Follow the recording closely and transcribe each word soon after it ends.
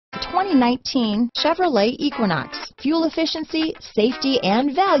2019 Chevrolet Equinox. Fuel efficiency, safety,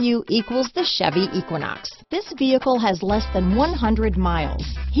 and value equals the Chevy Equinox. This vehicle has less than 100 miles.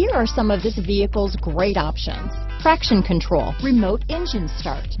 Here are some of this vehicle's great options: traction control, remote engine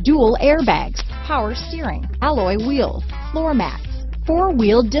start, dual airbags, power steering, alloy wheels, floor mats,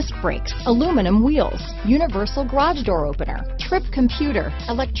 four-wheel disc brakes, aluminum wheels, universal garage door opener, trip computer,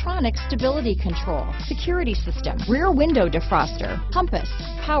 electronic stability control, security system, rear window defroster, compass,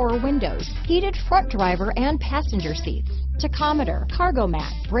 power windows, heated front driver and passenger seats, tachometer, cargo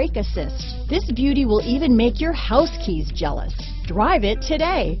mat, brake assist. This beauty will even make your house keys jealous. Drive it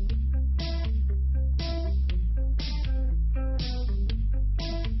today.